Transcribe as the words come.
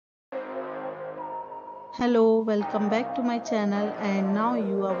Hello, welcome back to my channel, and now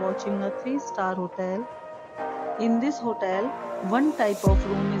you are watching a 3-star hotel. In this hotel, one type of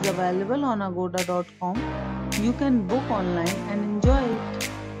room is available on agoda.com. You can book online and enjoy it.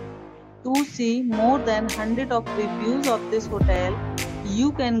 To see more than 100 of reviews of this hotel,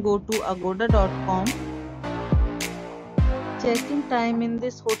 you can go to agoda.com. Check-in time in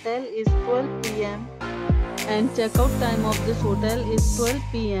this hotel is 12 p.m. and checkout time of this hotel is 12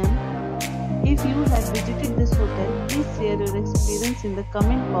 p.m. If you have visited this hotel, please share your experience in the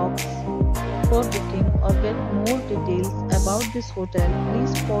comment box. For booking or get more details about this hotel,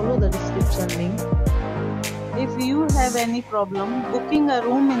 please follow the description link. If you have any problem booking a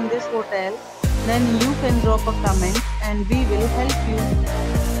room in this hotel, then you can drop a comment and we will help you.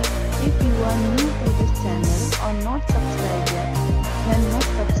 If you are new to this channel or not subscribed yet, then must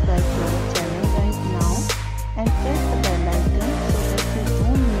subscribe to our channel right now and press the bell icon so that you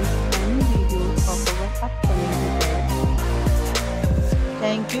don't miss any videos of our upcoming hotels.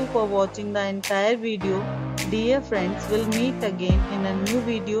 Thank you for watching the entire video. Dear friends, we'll meet again in a new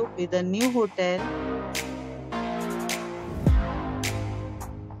video with a new hotel.